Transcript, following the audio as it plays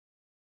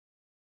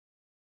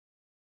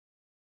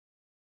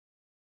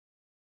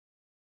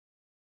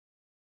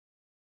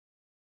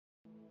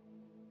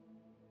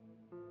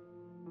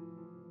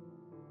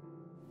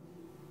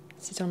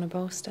Sit on a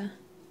bolster.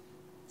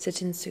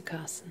 Sit in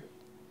Sukhasana.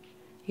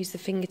 Use the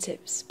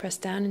fingertips, press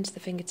down into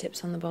the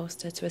fingertips on the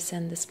bolster to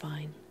ascend the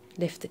spine.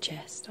 Lift the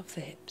chest off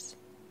the hips.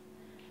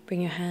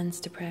 Bring your hands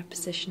to prayer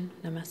position,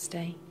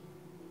 Namaste.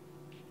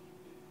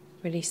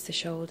 Release the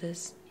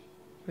shoulders,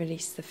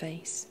 release the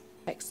face.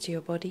 Next to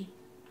your body.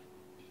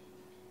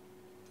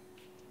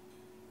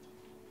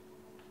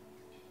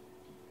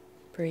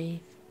 Breathe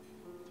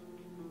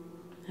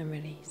and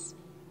release.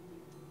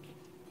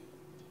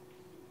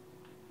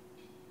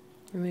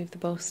 Remove the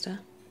bolster.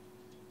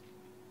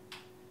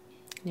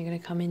 You're going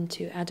to come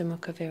into Adho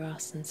Mukha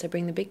Virasana. So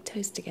bring the big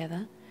toes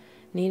together,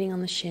 kneeling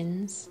on the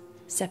shins,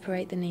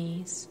 separate the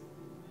knees,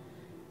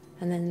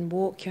 and then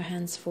walk your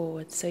hands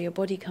forward so your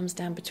body comes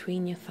down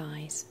between your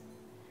thighs.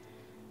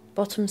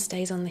 Bottom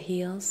stays on the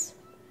heels,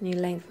 and you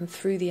lengthen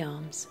through the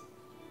arms.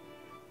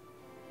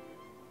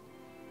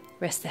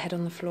 Rest the head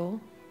on the floor.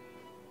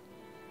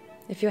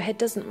 If your head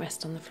doesn't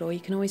rest on the floor,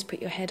 you can always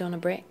put your head on a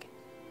brick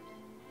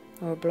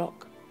or a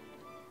block.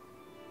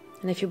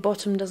 And if your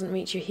bottom doesn't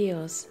reach your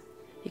heels,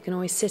 you can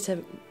always sit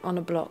on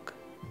a block.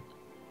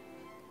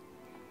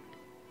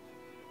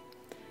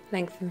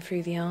 Lengthen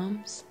through the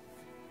arms.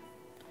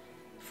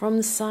 From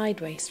the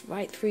side waist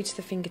right through to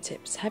the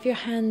fingertips. Have your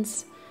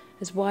hands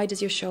as wide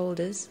as your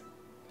shoulders.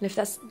 And if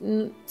that's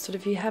sort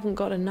of, you haven't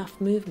got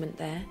enough movement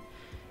there,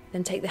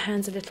 then take the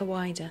hands a little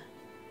wider.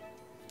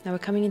 Now we're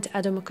coming into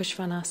Adho Mukha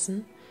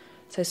Svanasana.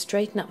 So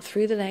straighten up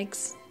through the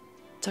legs,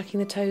 tucking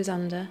the toes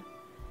under,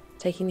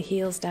 taking the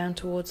heels down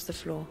towards the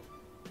floor.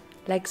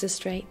 Legs are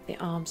straight, the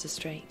arms are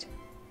straight.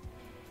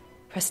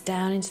 Press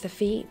down into the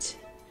feet,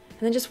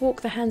 and then just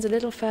walk the hands a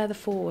little further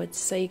forwards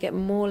so you get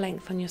more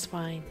length on your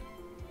spine.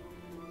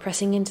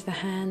 Pressing into the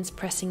hands,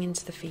 pressing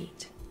into the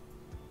feet.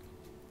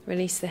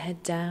 Release the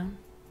head down.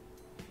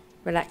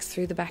 Relax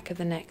through the back of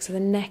the neck. So the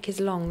neck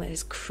is long, that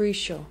is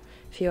crucial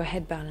for your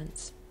head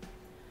balance.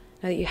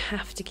 Know that you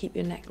have to keep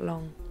your neck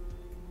long.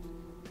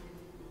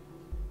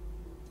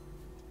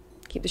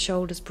 Keep the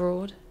shoulders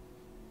broad,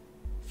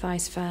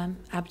 thighs firm,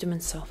 abdomen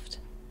soft.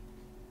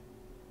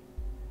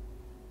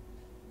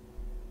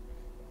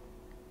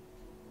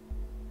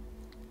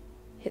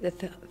 Hit the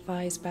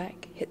thighs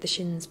back, hit the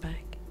shins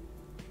back.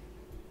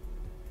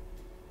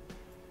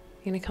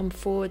 You're going to come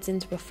forwards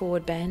into a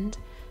forward bend.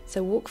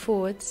 So walk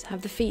forwards,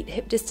 have the feet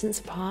hip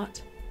distance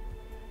apart.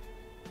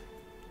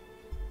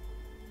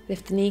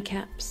 Lift the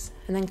kneecaps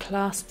and then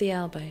clasp the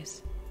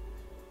elbows.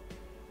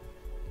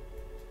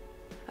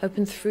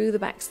 Open through the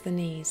backs of the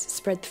knees,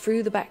 spread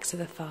through the backs of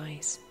the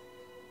thighs.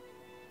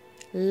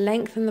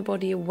 Lengthen the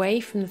body away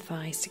from the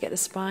thighs to get the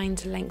spine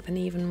to lengthen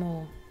even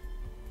more.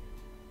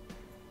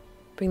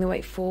 Bring the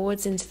weight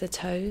forwards into the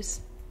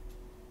toes,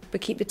 but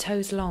keep the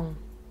toes long.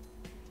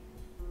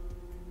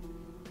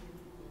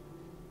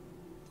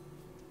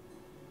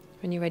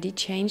 When you're ready,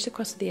 change the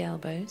cross of the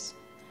elbows,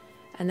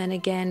 and then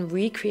again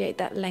recreate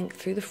that length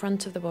through the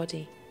front of the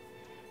body.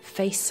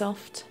 Face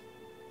soft,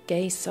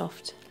 gaze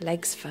soft,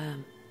 legs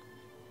firm.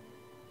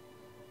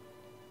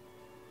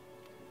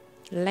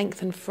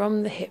 Lengthen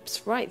from the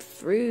hips right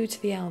through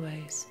to the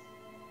elbows.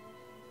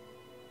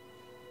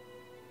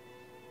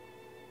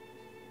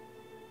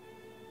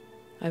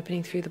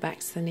 Opening through the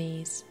backs of the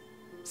knees,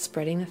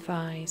 spreading the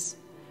thighs,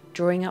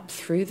 drawing up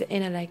through the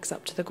inner legs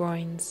up to the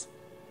groins,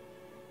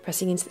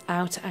 pressing into the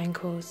outer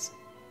ankles.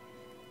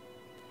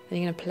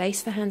 Then you're going to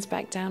place the hands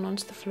back down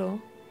onto the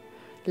floor,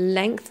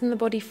 lengthen the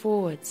body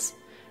forwards,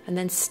 and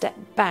then step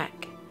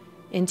back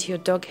into your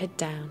dog head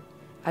down,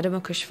 Adho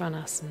Mukha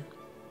Svanasana.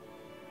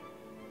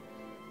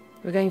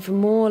 We're going for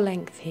more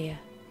length here.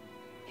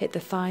 Hit the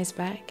thighs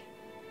back.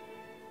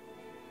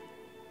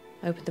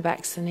 Open the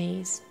backs of the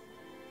knees.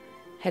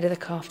 Head of the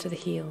calf to the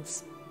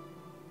heels.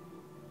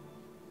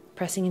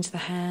 Pressing into the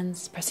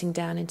hands, pressing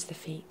down into the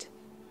feet.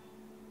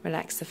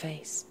 Relax the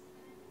face.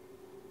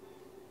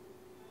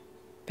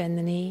 Bend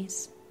the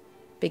knees.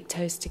 Big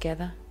toes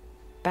together.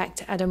 Back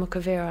to Adho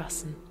Mukha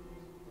Virasana.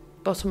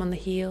 Bottom on the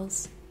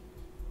heels.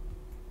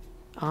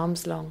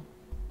 Arms long.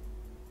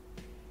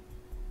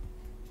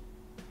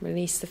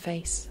 Release the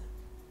face.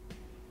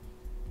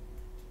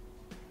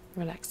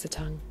 Relax the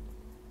tongue.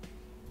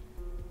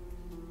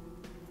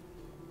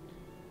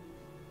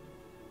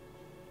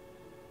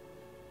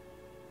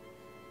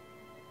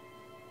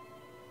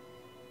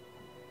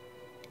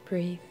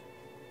 Breathe.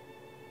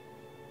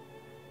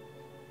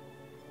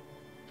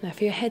 Now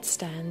for your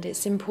headstand,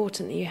 it's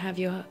important that you have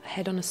your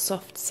head on a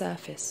soft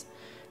surface.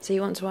 So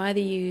you want to either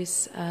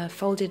use a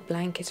folded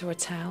blanket or a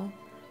towel.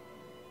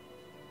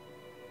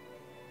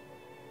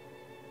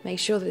 Make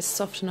sure that it's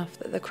soft enough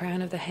that the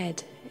crown of the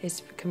head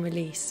can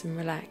release and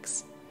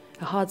relax.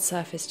 A hard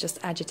surface just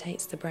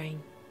agitates the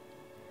brain.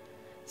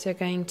 So you're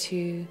going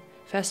to,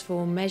 first of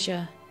all,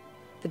 measure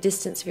the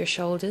distance of your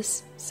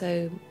shoulders.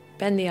 So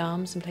bend the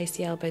arms and place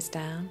the elbows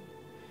down.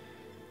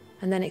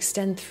 And then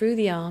extend through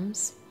the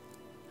arms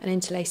and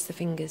interlace the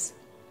fingers.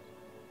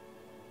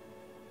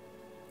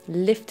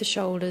 Lift the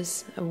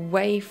shoulders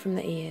away from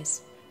the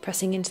ears,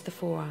 pressing into the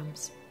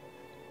forearms.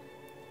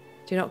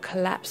 Do not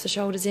collapse the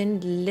shoulders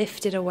in,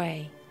 lift it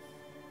away.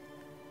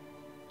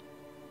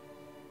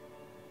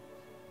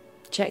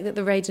 Check that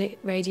the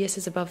radius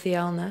is above the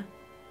ulna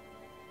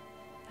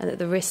and that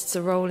the wrists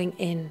are rolling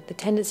in. The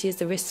tendency is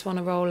the wrists want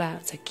to roll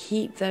out, so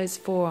keep those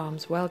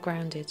forearms well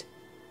grounded.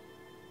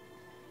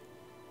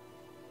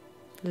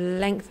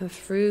 Lengthen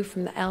through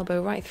from the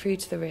elbow right through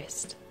to the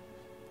wrist.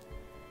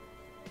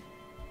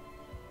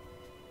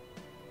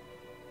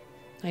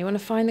 Now you want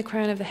to find the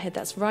crown of the head.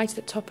 That's right at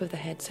the top of the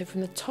head. So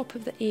from the top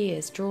of the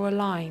ears, draw a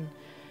line,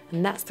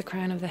 and that's the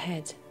crown of the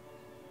head.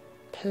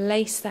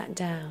 Place that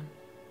down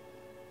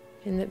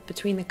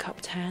between the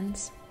cupped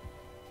hands.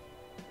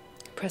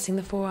 Pressing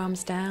the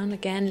forearms down.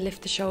 Again,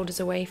 lift the shoulders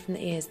away from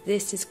the ears.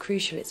 This is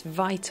crucial. It's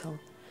vital.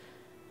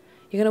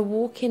 You're going to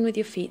walk in with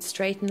your feet,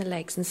 straighten the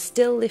legs, and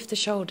still lift the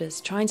shoulders,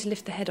 trying to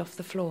lift the head off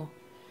the floor.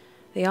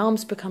 The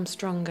arms become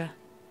stronger.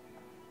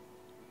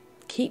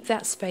 Keep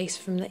that space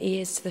from the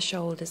ears to the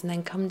shoulders, and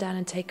then come down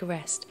and take a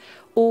rest.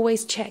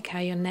 Always check how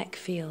your neck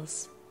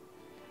feels.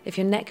 If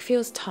your neck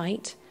feels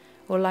tight,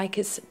 or like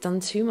it's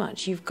done too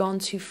much, you've gone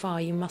too far,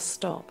 you must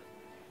stop.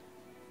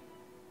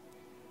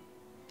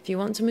 If you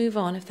want to move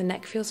on, if the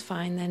neck feels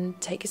fine, then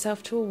take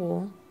yourself to a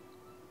wall.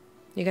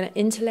 You're going to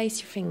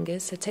interlace your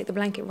fingers, so take the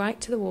blanket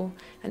right to the wall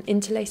and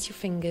interlace your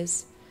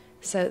fingers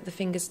so that the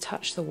fingers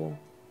touch the wall.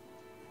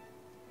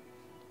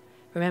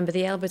 Remember,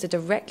 the elbows are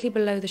directly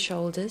below the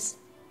shoulders.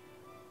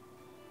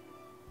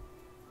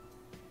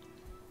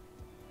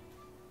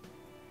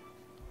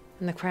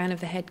 And the crown of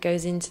the head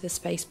goes into the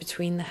space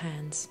between the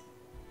hands.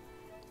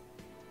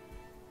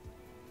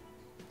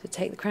 So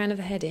take the crown of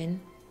the head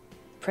in,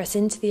 press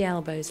into the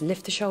elbows,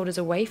 lift the shoulders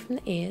away from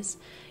the ears.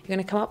 You're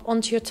going to come up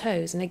onto your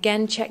toes and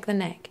again check the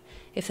neck.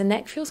 If the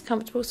neck feels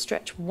comfortable,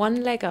 stretch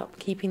one leg up,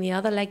 keeping the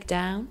other leg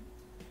down.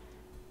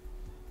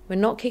 We're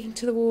not kicking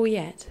to the wall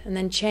yet, and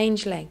then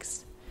change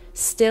legs,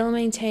 still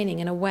maintaining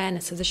an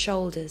awareness of the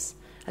shoulders,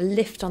 a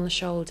lift on the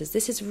shoulders.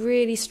 This is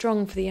really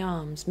strong for the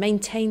arms.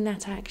 Maintain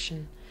that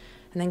action.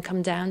 And then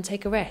come down,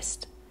 take a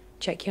rest.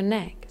 Check your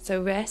neck.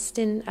 So rest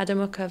in Adho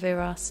Mukha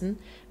Virasana,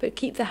 but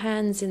keep the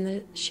hands in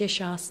the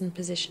Shirshasana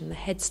position, the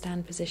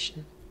headstand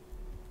position.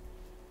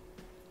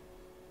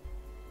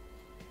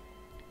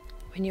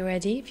 When you're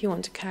ready, if you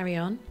want to carry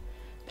on,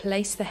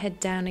 place the head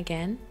down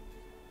again.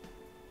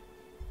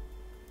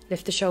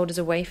 Lift the shoulders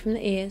away from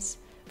the ears,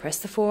 press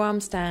the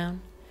forearms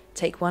down,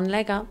 take one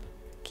leg up,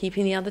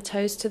 keeping the other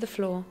toes to the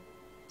floor,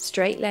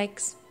 straight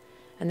legs,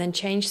 and then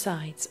change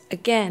sides.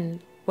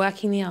 Again,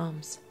 working the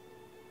arms.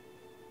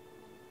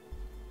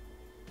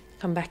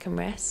 Come back and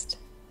rest.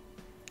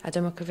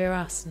 Adho Mukha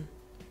Virasana.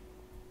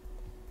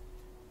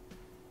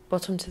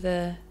 Bottom to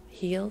the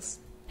heels,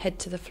 head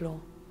to the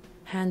floor.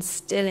 Hands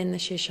still in the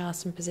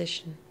Shirshasana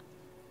position.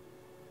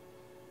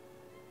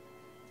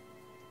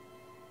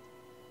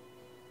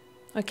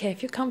 Okay,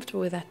 if you're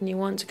comfortable with that and you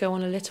want to go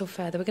on a little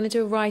further, we're going to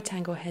do a right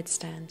angle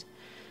headstand.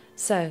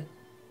 So,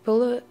 pull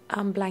the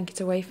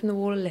blanket away from the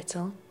wall a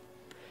little,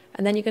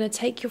 and then you're going to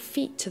take your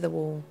feet to the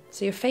wall.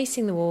 So you're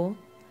facing the wall,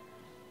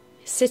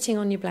 you're sitting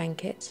on your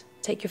blanket,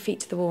 take your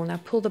feet to the wall. Now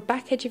pull the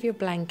back edge of your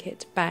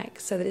blanket back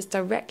so that it's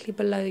directly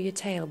below your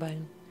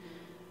tailbone.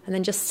 And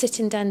then just sit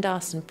in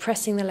Dandasana,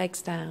 pressing the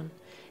legs down.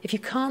 If you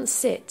can't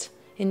sit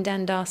in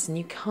Dandasana,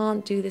 you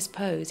can't do this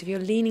pose. If you're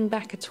leaning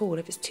back at all,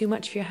 if it's too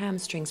much for your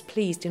hamstrings,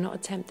 please do not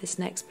attempt this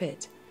next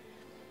bit.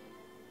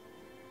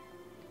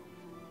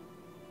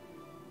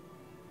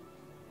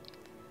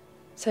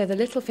 So the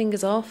little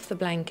fingers off the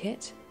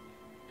blanket,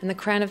 and the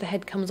crown of the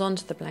head comes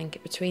onto the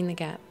blanket between the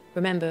gap.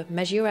 Remember,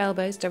 measure your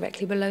elbows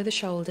directly below the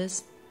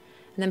shoulders,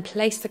 and then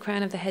place the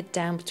crown of the head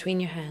down between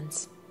your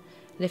hands.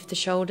 Lift the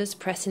shoulders,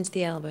 press into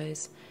the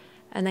elbows,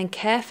 and then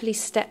carefully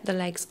step the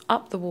legs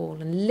up the wall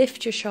and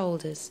lift your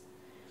shoulders.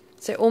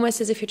 So almost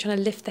as if you're trying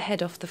to lift the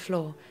head off the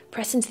floor.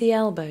 Press into the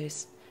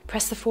elbows,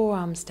 press the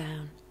forearms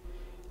down.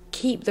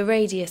 Keep the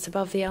radius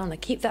above the ulna,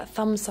 keep that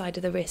thumb side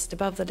of the wrist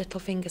above the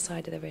little finger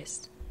side of the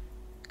wrist.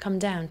 Come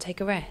down,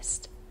 take a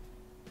rest.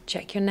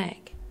 Check your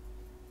neck.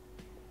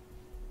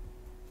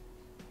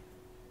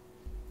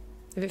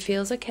 If it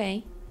feels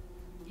okay,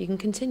 you can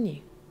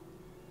continue.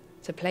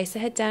 So place the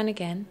head down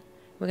again.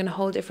 We're going to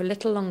hold it for a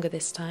little longer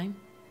this time.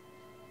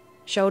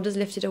 Shoulders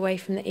lifted away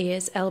from the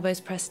ears,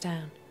 elbows pressed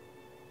down.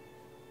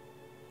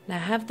 Now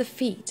have the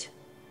feet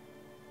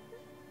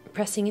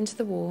pressing into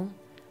the wall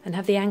and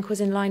have the ankles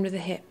in line with the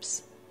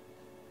hips.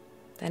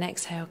 Then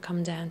exhale,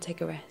 come down, take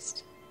a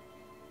rest.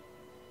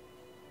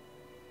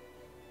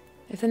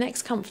 If the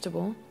neck's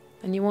comfortable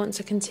and you want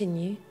to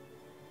continue,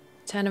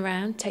 turn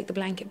around, take the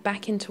blanket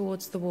back in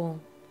towards the wall.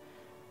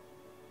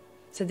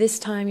 So this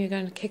time you're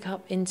going to kick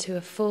up into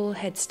a full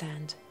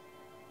headstand.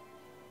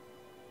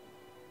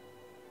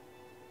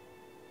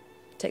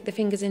 Take the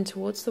fingers in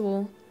towards the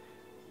wall,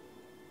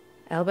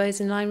 elbows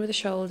in line with the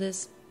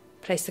shoulders,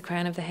 place the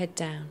crown of the head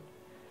down.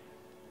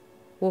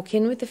 Walk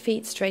in with the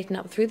feet, straighten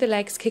up through the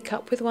legs, kick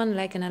up with one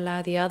leg and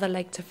allow the other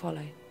leg to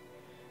follow.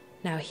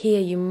 Now here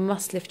you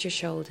must lift your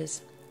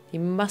shoulders, you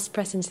must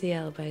press into the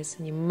elbows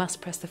and you must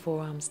press the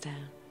forearms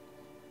down.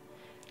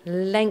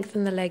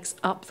 Lengthen the legs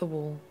up the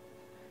wall,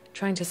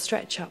 trying to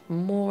stretch up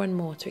more and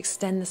more to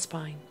extend the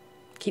spine.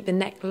 Keep the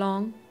neck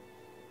long,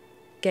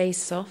 gaze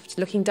soft,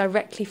 looking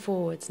directly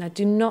forwards. Now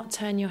do not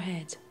turn your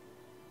head.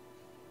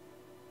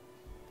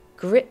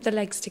 Grip the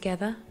legs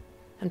together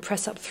and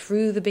press up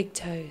through the big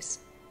toes.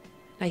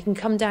 Now you can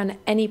come down at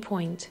any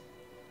point.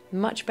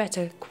 Much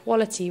better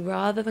quality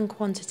rather than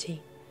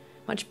quantity.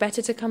 Much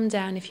better to come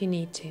down if you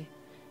need to.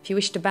 If you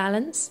wish to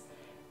balance,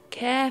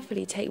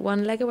 carefully take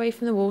one leg away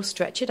from the wall,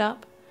 stretch it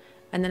up,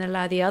 and then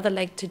allow the other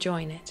leg to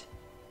join it.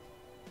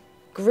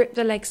 Grip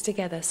the legs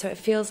together so it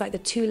feels like the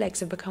two legs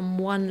have become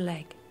one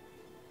leg.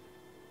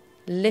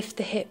 Lift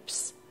the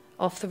hips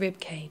off the rib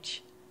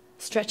cage.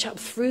 Stretch up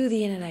through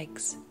the inner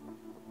legs.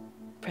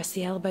 Press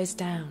the elbows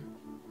down.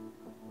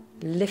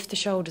 Lift the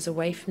shoulders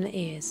away from the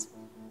ears.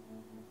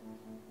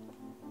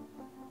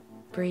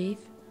 Breathe.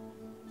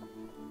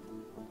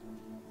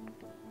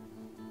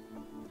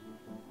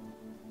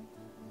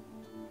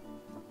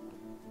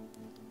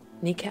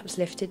 Kneecaps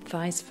lifted,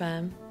 thighs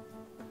firm.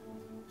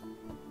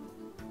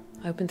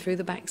 Open through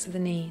the backs of the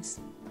knees.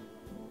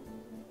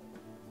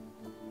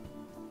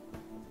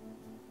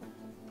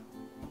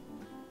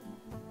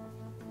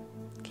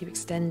 Keep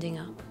extending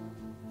up.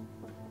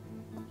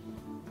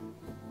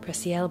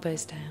 Press the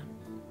elbows down.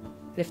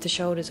 Lift the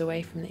shoulders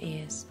away from the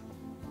ears.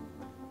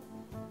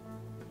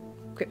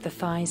 Grip the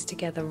thighs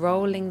together,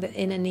 rolling the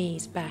inner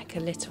knees back a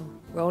little,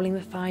 rolling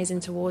the thighs in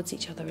towards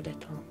each other a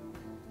little.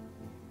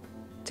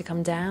 To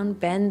come down,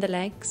 bend the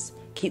legs,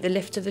 keep the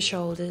lift of the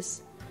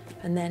shoulders,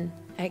 and then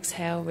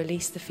exhale,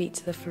 release the feet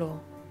to the floor.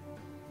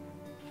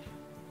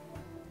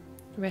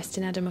 Rest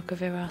in Adho Mukha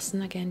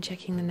Virasana, again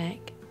checking the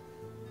neck.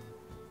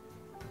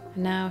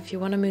 And now if you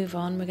want to move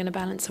on, we're going to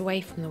balance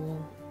away from the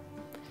wall.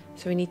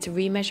 So we need to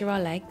remeasure our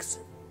legs.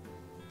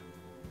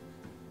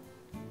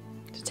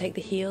 So take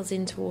the heels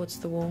in towards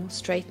the wall,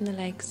 straighten the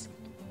legs.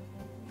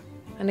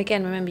 And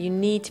again, remember, you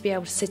need to be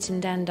able to sit in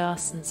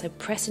Dandasana, so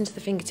press into the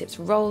fingertips,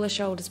 roll the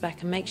shoulders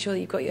back, and make sure that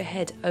you've got your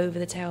head over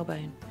the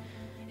tailbone.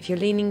 If you're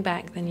leaning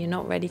back, then you're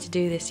not ready to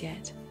do this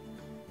yet.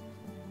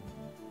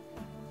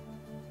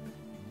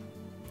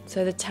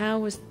 So the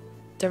towel was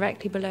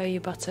directly below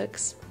your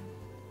buttocks.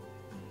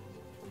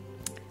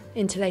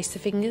 Interlace the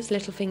fingers,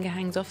 little finger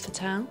hangs off the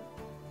towel.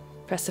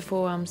 Press the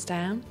forearms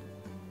down.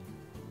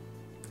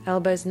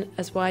 Elbows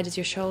as wide as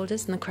your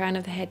shoulders, and the crown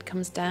of the head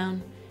comes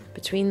down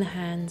between the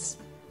hands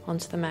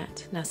onto the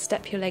mat. Now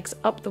step your legs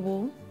up the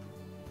wall.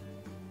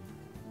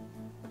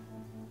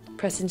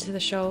 Press into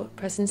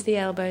the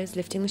elbows,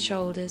 lifting the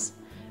shoulders.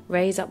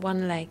 Raise up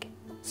one leg.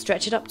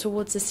 Stretch it up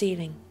towards the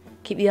ceiling.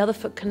 Keep the other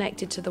foot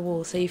connected to the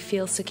wall so you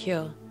feel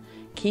secure.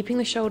 Keeping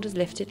the shoulders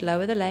lifted,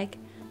 lower the leg,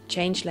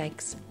 change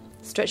legs.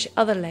 Stretch the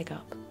other leg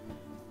up.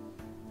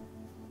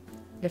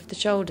 Lift the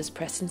shoulders,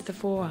 press into the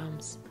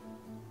forearms.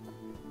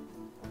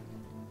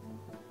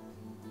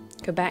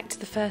 Go back to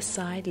the first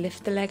side,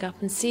 lift the leg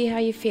up and see how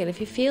you feel. If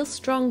you feel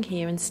strong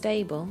here and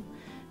stable,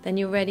 then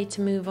you're ready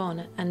to move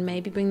on and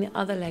maybe bring the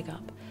other leg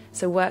up.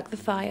 So work the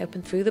thigh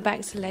open through the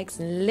backs of the legs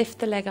and lift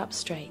the leg up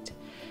straight.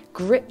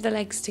 Grip the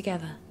legs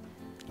together.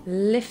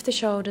 Lift the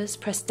shoulders,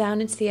 press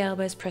down into the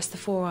elbows, press the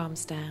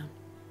forearms down.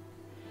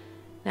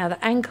 Now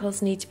the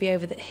ankles need to be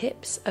over the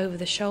hips, over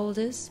the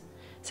shoulders,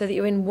 so that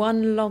you're in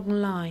one long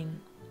line.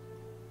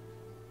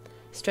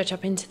 Stretch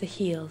up into the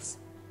heels.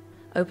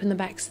 Open the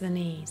backs of the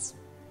knees.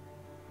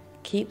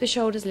 Keep the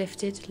shoulders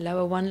lifted,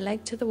 lower one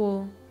leg to the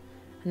wall,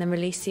 and then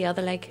release the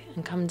other leg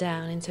and come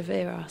down into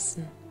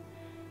Virasana.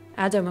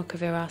 Adho Mukha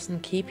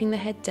Virasana, keeping the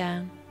head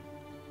down.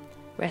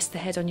 Rest the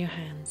head on your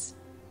hands.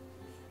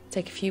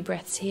 Take a few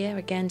breaths here,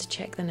 again to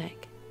check the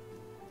neck.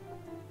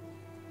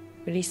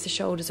 Release the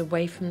shoulders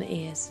away from the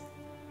ears.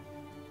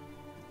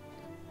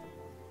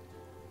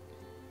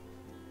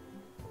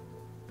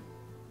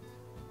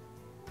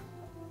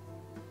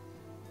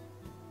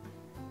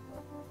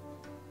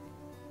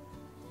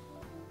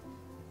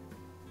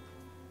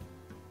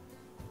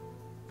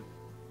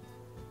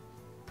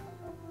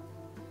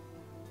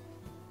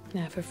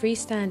 Now for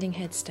freestanding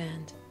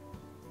headstand.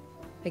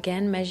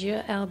 Again, measure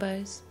your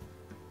elbows,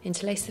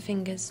 interlace the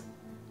fingers,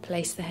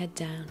 place the head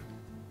down.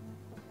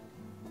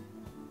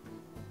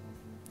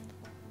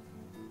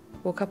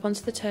 Walk up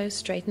onto the toes,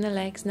 straighten the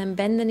legs, and then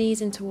bend the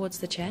knees in towards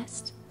the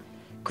chest.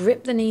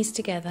 Grip the knees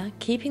together,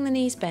 keeping the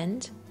knees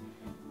bent.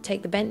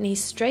 Take the bent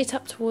knees straight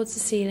up towards the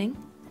ceiling.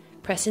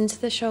 Press into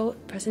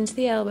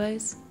the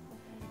elbows.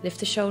 Lift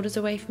the shoulders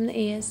away from the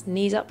ears,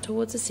 knees up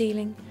towards the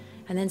ceiling,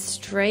 and then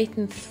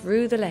straighten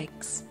through the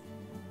legs.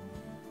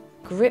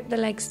 Grip the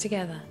legs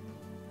together.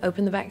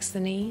 Open the backs of the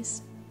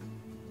knees.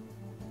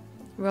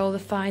 Roll the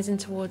thighs in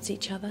towards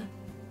each other.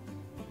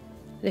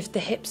 Lift the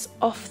hips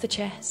off the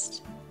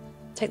chest.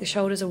 Take the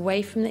shoulders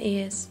away from the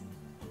ears.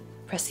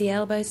 Press the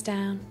elbows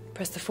down.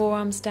 Press the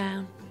forearms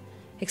down.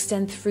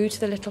 Extend through to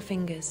the little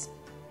fingers.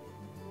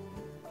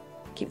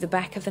 Keep the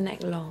back of the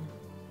neck long.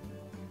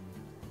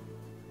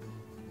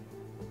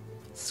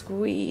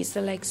 Squeeze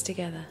the legs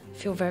together.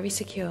 Feel very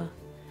secure.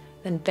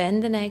 Then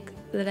bend the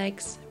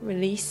legs,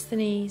 release the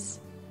knees,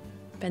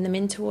 bend them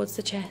in towards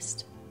the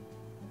chest,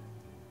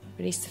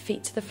 release the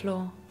feet to the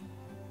floor,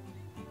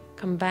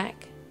 come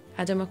back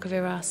Adho Mukha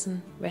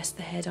Virasana, rest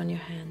the head on your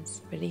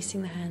hands.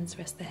 Releasing the hands,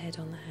 rest the head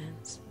on the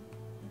hands.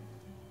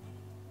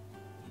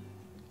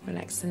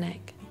 Relax the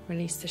neck,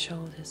 release the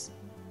shoulders.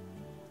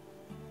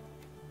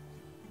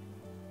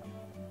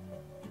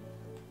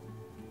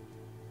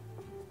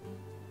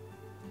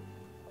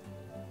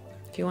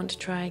 If you want to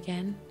try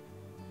again,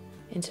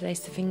 interlace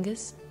the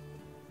fingers.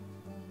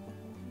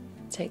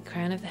 Take the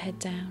crown of the head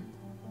down.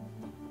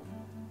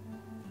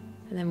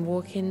 And then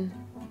walk in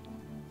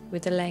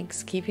with the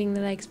legs, keeping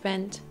the legs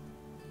bent.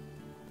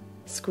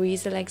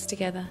 Squeeze the legs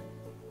together.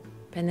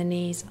 Bend the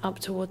knees up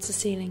towards the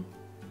ceiling.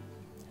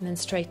 And then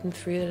straighten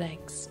through the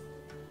legs.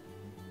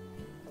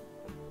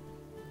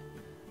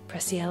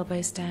 Press the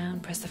elbows down,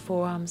 press the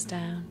forearms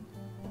down.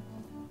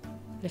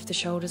 Lift the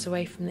shoulders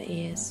away from the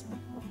ears.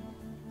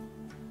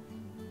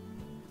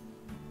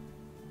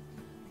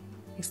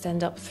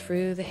 Extend up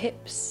through the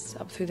hips,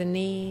 up through the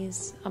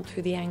knees, up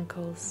through the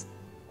ankles.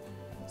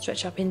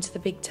 Stretch up into the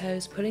big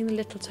toes, pulling the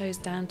little toes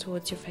down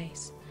towards your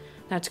face.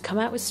 Now to come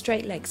out with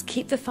straight legs,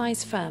 keep the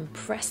thighs firm,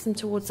 press them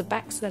towards the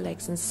backs of the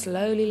legs and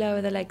slowly lower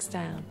the legs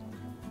down.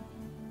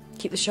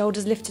 Keep the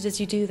shoulders lifted as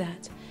you do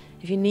that.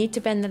 If you need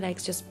to bend the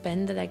legs, just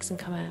bend the legs and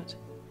come out.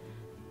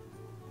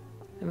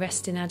 And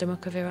rest in Adho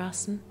Mukha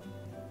Virasana.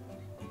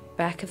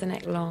 Back of the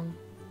neck long.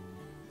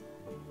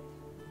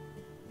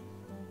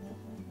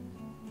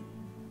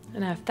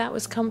 And now if that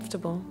was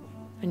comfortable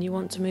and you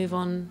want to move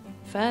on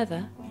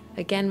further,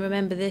 again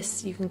remember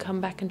this, you can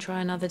come back and try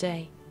another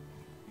day.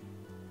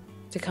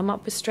 To come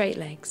up with straight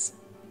legs.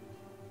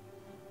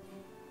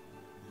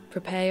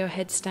 Prepare your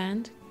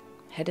headstand,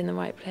 head in the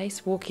right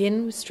place, walk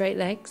in with straight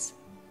legs.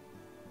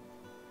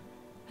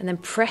 And then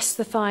press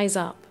the thighs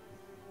up.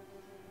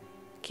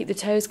 Keep the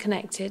toes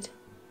connected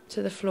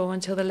to the floor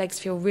until the legs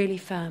feel really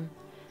firm.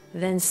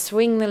 Then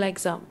swing the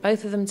legs up,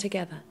 both of them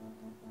together.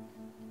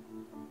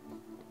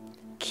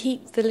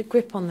 Keep the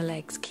grip on the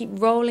legs. Keep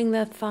rolling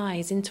the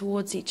thighs in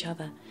towards each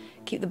other.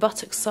 Keep the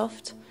buttocks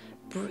soft.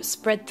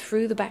 Spread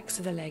through the backs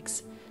of the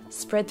legs.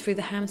 Spread through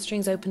the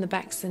hamstrings, open the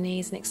backs of the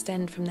knees and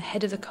extend from the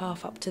head of the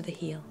calf up to the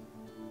heel.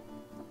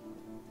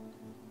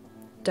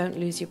 Don't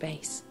lose your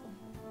base.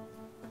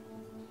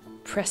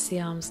 Press the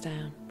arms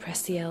down.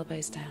 Press the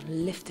elbows down.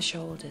 Lift the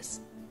shoulders.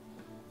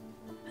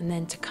 And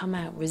then to come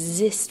out,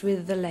 resist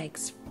with the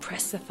legs.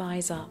 Press the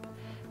thighs up.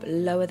 But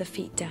lower the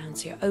feet down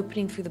so you're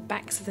opening through the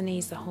backs of the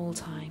knees the whole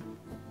time.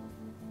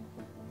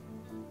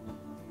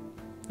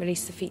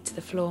 Release the feet to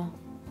the floor.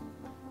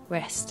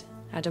 Rest,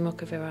 Adho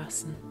Mukha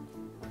Virasana.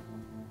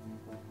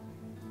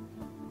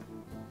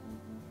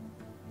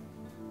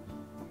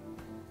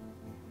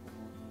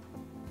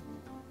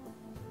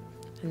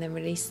 And then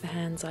release the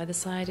hands either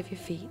side of your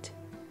feet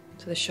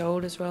so the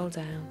shoulders roll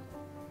down.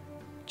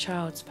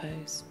 Child's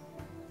pose.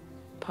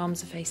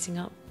 Palms are facing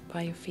up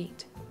by your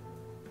feet.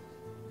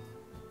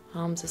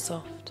 Arms are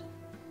soft,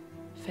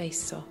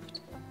 face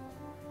soft,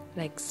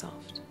 legs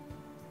soft.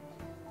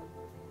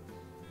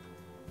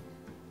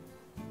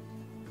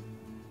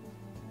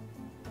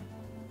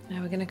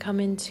 Now we're going to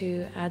come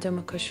into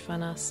Adho Mukha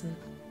Svanasana.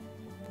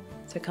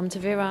 So come to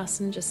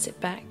Virasana, just sit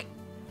back,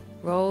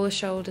 roll the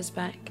shoulders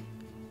back,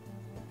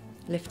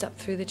 lift up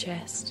through the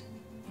chest,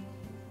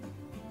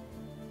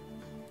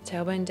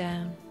 tailbone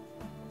down.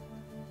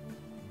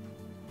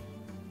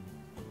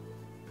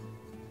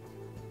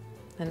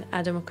 And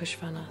Adho Mukha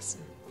Svanasana.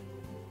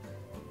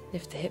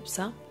 Lift the hips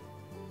up,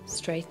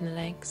 straighten the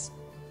legs.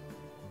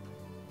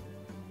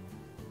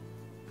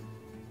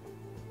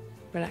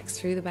 Relax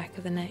through the back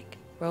of the neck,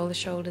 roll the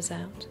shoulders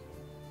out.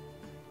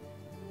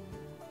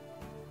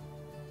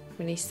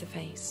 Release the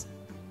face.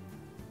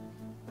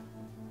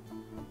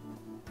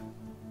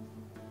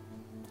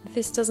 If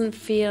this doesn't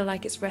feel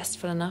like it's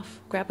restful enough,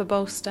 grab a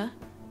bolster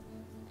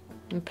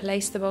and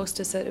place the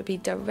bolster so it will be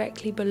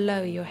directly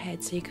below your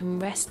head so you can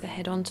rest the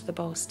head onto the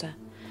bolster.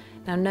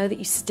 Now know that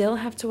you still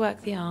have to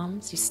work the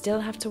arms, you still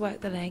have to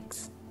work the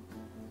legs,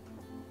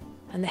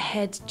 and the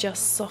head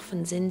just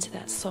softens into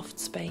that soft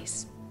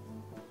space.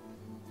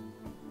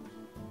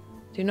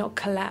 Do not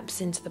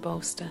collapse into the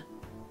bolster.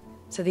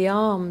 So the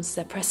arms,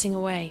 they're pressing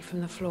away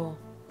from the floor.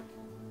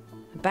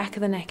 The back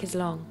of the neck is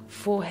long,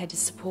 forehead is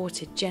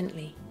supported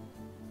gently.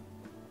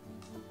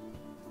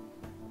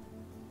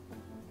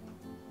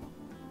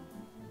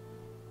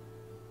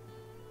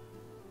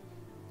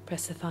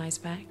 Press the thighs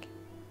back.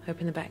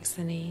 Open the backs of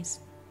the knees.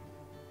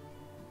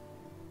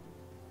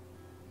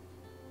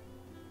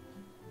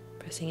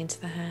 Pressing into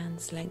the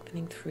hands,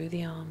 lengthening through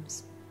the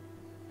arms.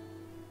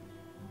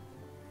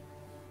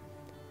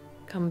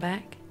 Come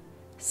back,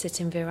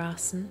 sit in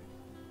Virasana.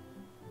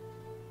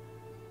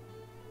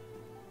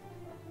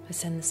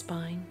 Ascend the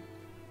spine.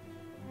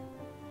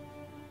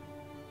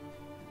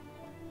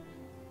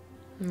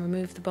 And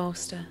remove the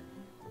bolster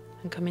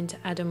and come into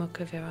Adho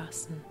Mukha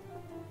Virasana.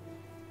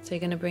 So you're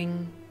going to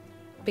bring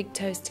big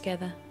toes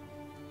together,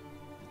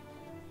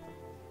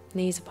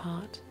 knees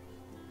apart,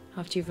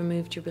 after you've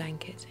removed your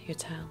blanket, your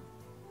towel.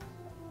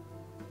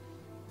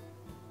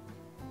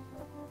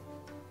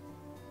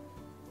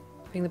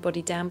 Bring the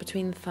body down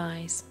between the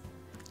thighs,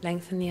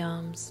 lengthen the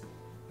arms,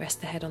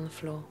 rest the head on the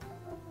floor.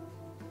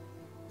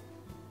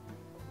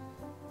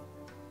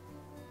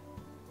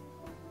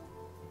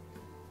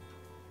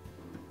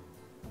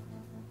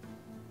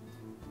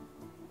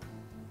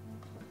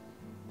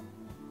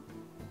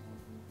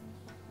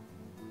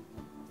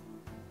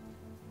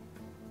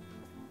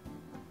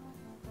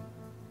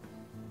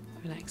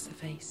 relax the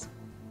face.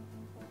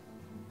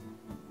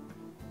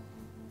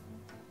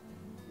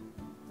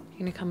 You're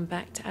going to come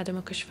back to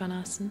Adho Mukha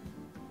Svanasana.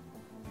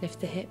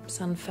 Lift the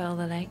hips, unfurl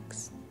the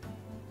legs.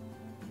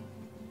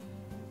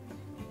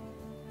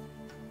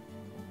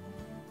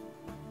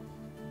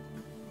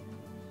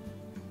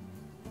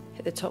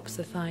 Hit the tops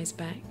of the thighs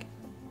back.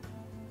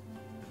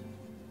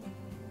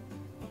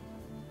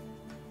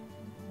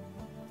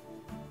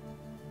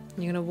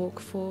 You're going to walk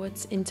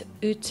forwards into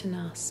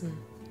Uttanasana.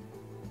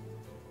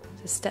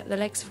 So step the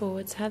legs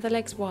forwards, have the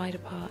legs wide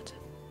apart.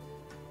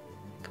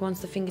 Come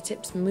onto the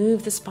fingertips,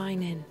 move the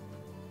spine in.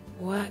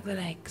 Work the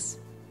legs.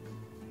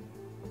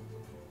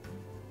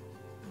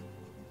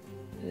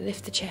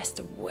 Lift the chest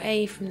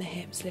away from the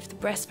hips, lift the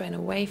breastbone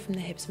away from the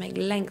hips, make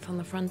length on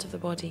the front of the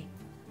body.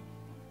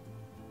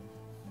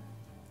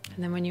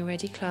 And then when you're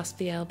ready, clasp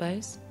the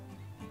elbows,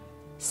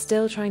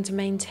 still trying to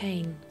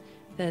maintain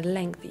the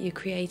length that you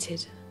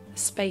created, the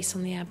space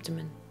on the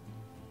abdomen.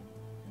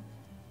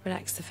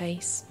 Relax the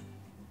face.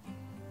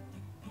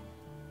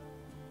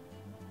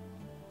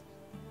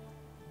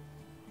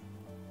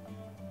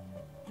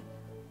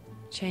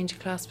 Change the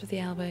clasp of the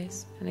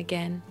elbows, and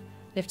again,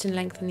 lift and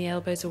lengthen the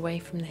elbows away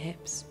from the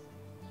hips.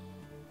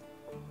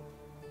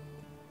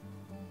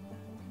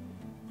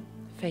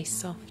 Face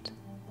soft,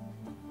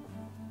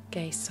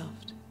 gaze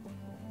soft.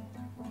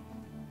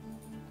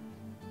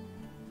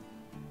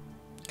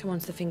 Come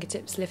onto the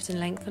fingertips, lift and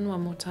lengthen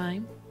one more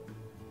time.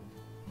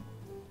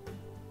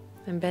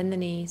 And bend the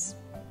knees,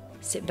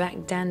 sit back,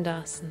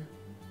 Dandasana.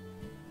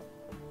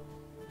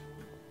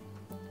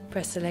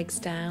 Press the legs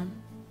down,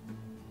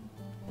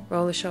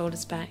 roll the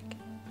shoulders back,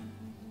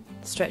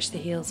 stretch the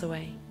heels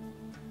away.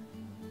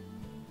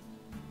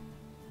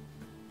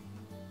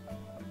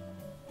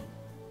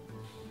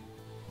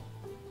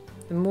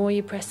 The more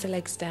you press the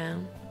legs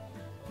down,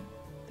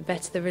 the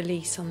better the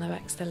release on the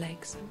backs of the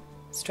legs,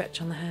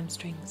 stretch on the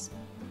hamstrings.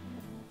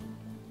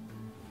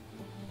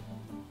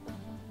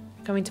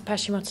 Coming to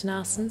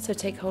Paschimottanasana, so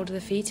take hold of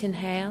the feet,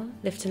 inhale,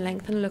 lift and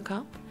lengthen, look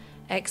up,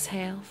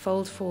 exhale,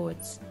 fold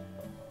forwards.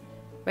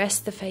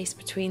 Rest the face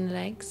between the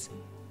legs,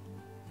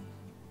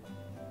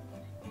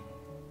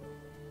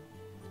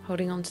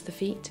 holding on to the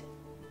feet,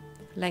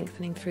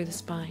 lengthening through the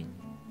spine.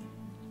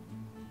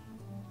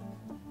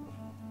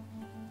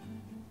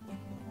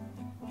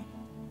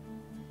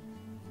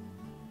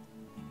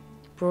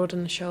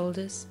 Broaden the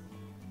shoulders,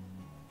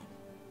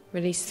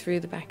 release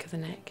through the back of the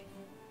neck.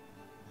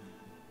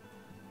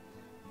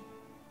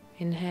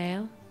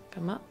 Inhale,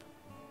 come up.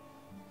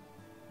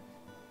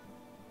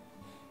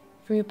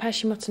 From your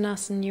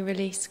Paschimottanasana, you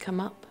release, come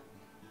up.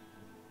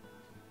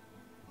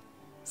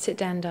 Sit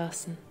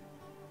Dandasana.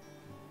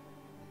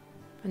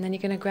 And then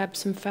you're going to grab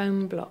some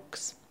foam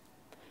blocks.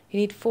 You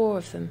need 4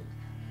 of them.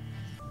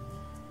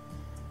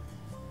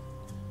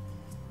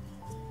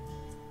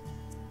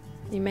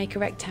 You make a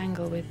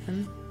rectangle with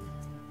them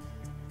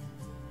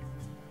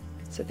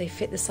so they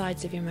fit the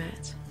sides of your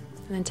mat.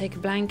 And then take a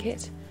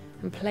blanket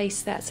and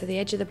place that so the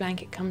edge of the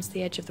blanket comes to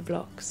the edge of the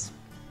blocks.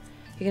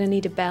 You're going to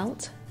need a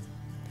belt,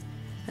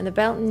 and the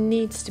belt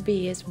needs to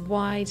be as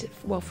wide,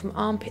 well, from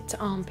armpit to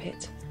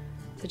armpit.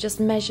 So just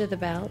measure the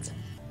belt,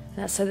 and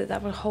that's so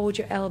that will hold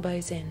your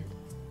elbows in.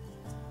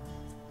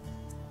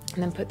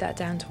 And then put that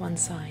down to one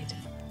side.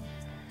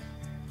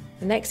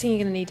 The next thing you're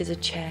going to need is a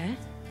chair,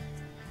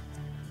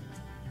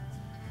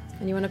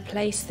 and you want to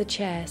place the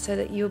chair so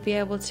that you'll be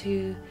able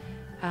to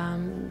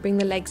bring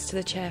the legs to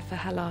the chair for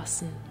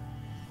halasana.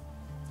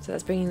 So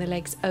that's bringing the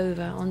legs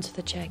over onto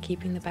the chair,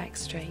 keeping the back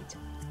straight.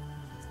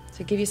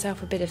 So give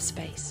yourself a bit of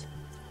space.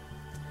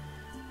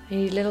 You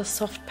need a little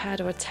soft pad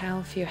or a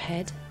towel for your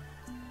head,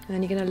 and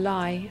then you're going to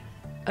lie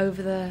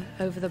over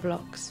the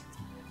blocks.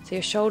 So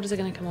your shoulders are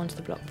going to come onto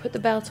the block. Put the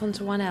belt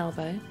onto one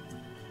elbow,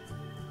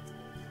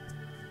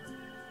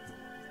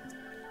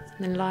 and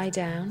then lie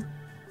down.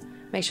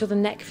 Make sure the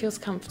neck feels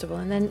comfortable,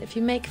 and then if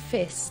you make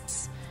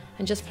fists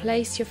and just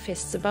place your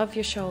fists above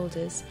your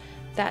shoulders,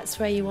 that's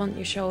where you want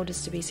your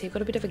shoulders to be. So you've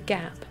got a bit of a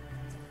gap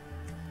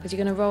because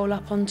you're going to roll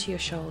up onto your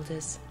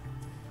shoulders.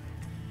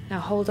 Now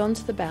hold on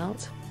to the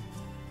belt,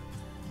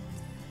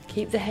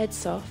 keep the head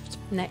soft,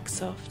 neck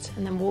soft,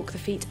 and then walk the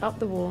feet up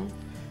the wall.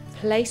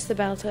 Place the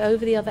belt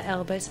over the other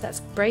elbow, so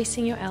that's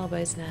bracing your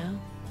elbows now.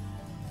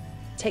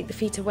 Take the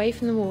feet away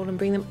from the wall and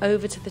bring them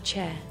over to the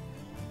chair.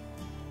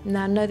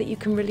 Now know that you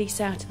can release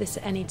out of this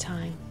at any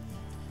time.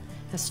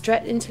 Now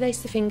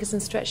interlace the fingers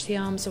and stretch the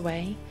arms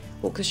away.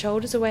 Walk the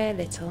shoulders away a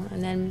little,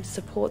 and then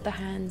support the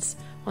hands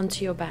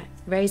onto your back.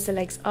 Raise the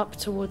legs up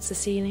towards the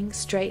ceiling,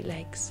 straight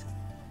legs.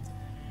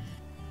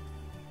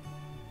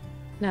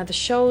 Now the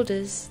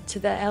shoulders to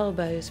the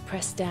elbows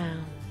press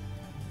down.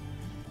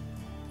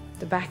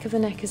 The back of the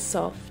neck is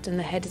soft and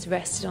the head is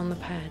rested on the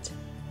pad.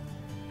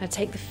 Now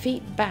take the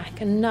feet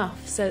back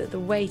enough so that the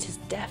weight is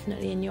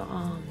definitely in your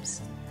arms,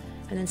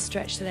 and then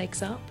stretch the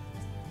legs up.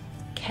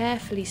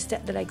 Carefully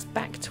step the legs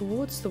back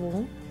towards the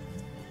wall,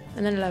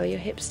 and then lower your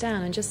hips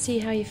down and just see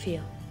how you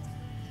feel.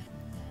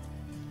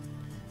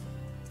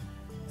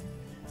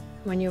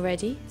 When you're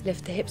ready,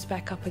 lift the hips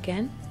back up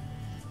again.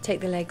 Take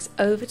the legs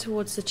over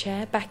towards the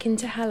chair, back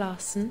into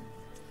Halasana.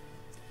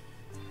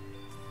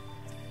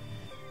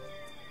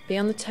 Be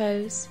on the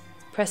toes,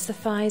 press the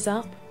thighs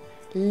up,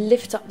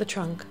 lift up the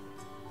trunk.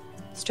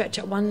 Stretch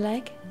up one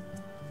leg,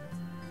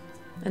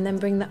 and then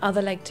bring the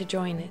other leg to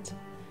join it,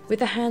 with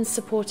the hands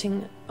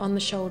supporting on the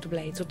shoulder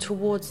blades or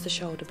towards the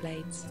shoulder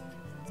blades.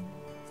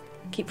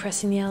 Keep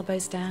pressing the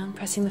elbows down,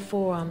 pressing the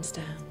forearms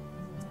down.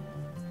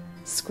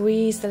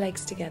 Squeeze the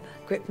legs together,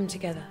 grip them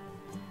together.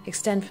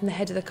 Extend from the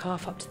head of the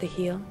calf up to the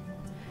heel.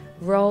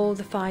 Roll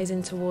the thighs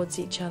in towards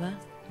each other.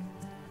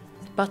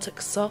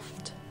 Buttocks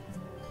soft.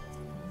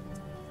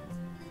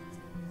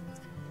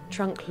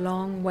 Trunk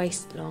long,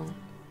 waist long.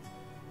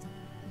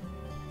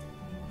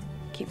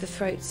 Keep the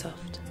throat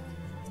soft.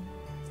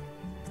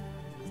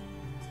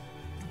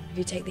 If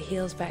you take the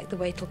heels back, the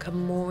weight will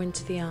come more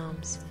into the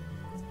arms.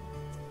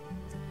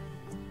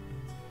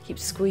 Keep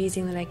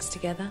squeezing the legs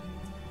together.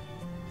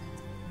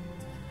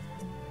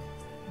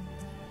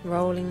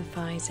 Rolling the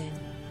thighs in.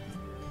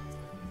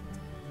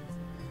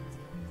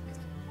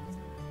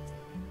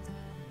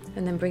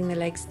 And then bring the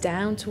legs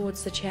down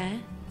towards the chair.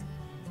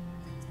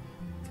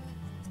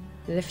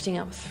 Lifting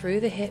up through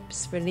the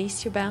hips,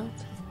 release your belt,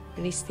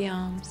 release the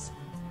arms,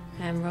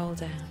 and roll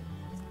down.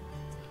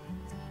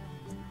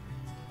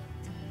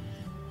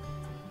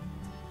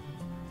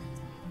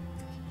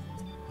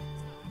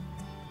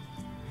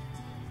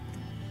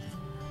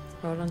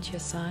 Roll onto your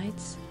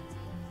sides,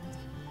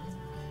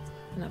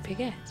 and up you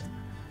get.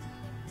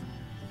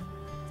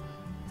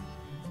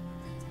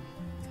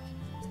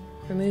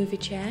 Remove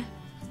your chair.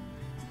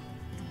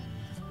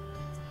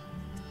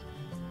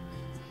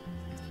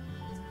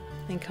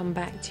 And come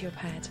back to your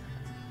pad.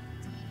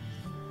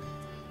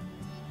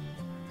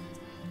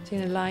 So you're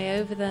going to lie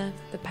over the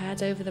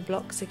pad, over the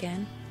blocks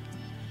again.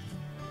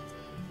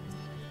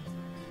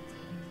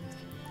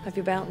 Have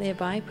your belt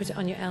nearby, put it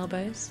on your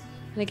elbows.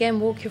 And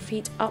again, walk your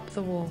feet up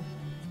the wall.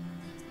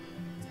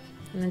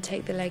 And then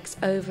take the legs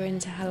over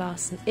into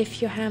Halasana. If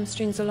your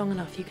hamstrings are long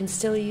enough, you can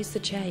still use the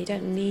chair. You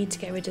don't need to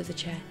get rid of the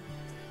chair.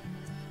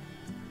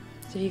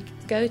 So if you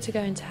go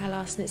into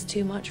Halasana, it's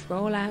too much,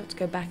 roll out,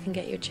 go back and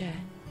get your chair.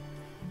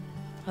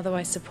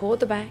 Otherwise, support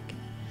the back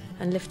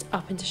and lift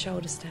up into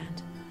shoulder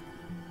stand.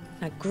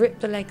 Now grip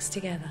the legs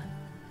together.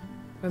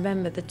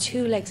 Remember, the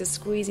two legs are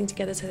squeezing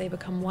together so they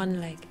become one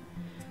leg,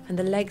 and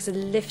the legs are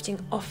lifting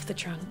off the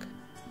trunk.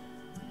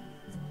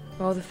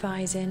 Roll the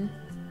thighs in,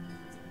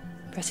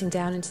 pressing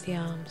down into the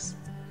arms.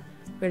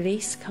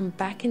 Release, come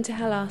back into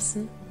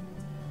Halasana,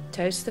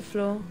 toes to the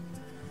floor,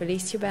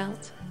 release your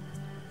belt,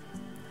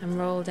 and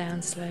roll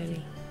down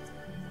slowly.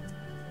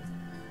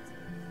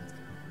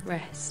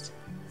 Rest.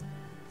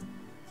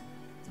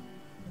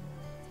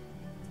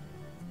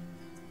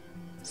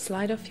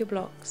 Slide off your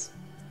blocks,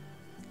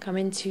 come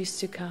into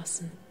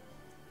Sukhasana.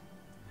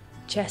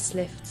 Chest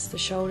lifts, the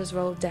shoulders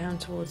roll down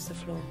towards the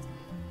floor.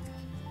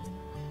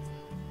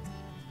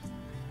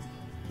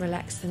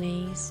 Relax the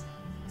knees,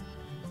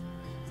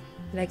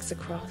 legs are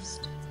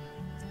crossed,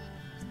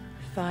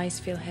 thighs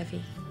feel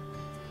heavy,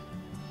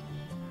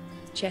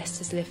 chest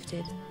is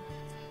lifted,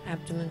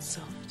 abdomen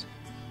soft.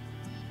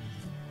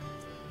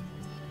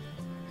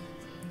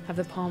 Have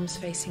the palms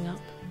facing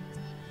up.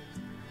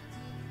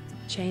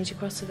 Change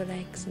across to the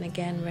legs and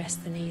again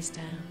rest the knees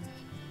down.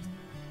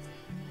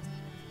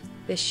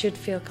 This should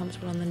feel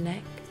comfortable on the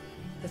neck,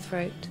 the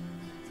throat,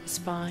 the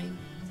spine,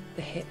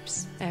 the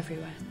hips,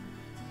 everywhere.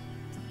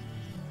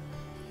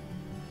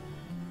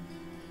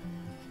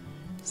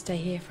 Stay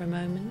here for a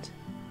moment,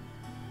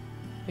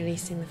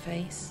 releasing the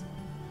face.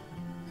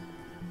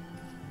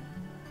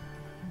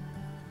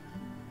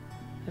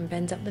 And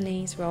bend up the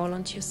knees, roll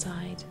onto your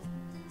side.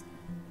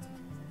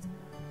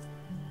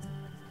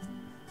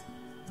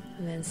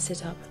 And then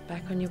sit up,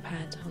 back on your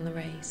pad, on the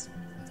raise,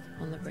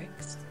 on the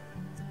bricks.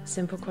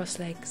 Simple cross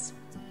legs.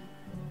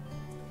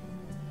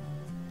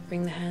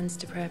 Bring the hands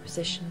to prayer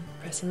position,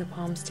 pressing the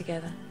palms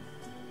together,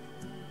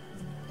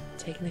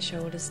 taking the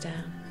shoulders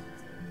down.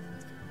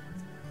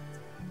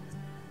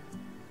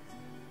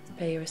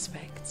 Pay your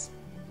respects.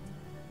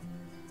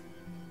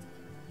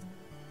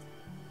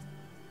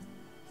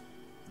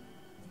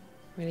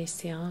 Release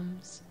the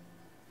arms,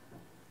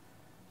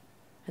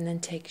 and then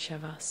take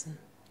Shavasana,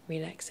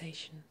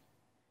 relaxation.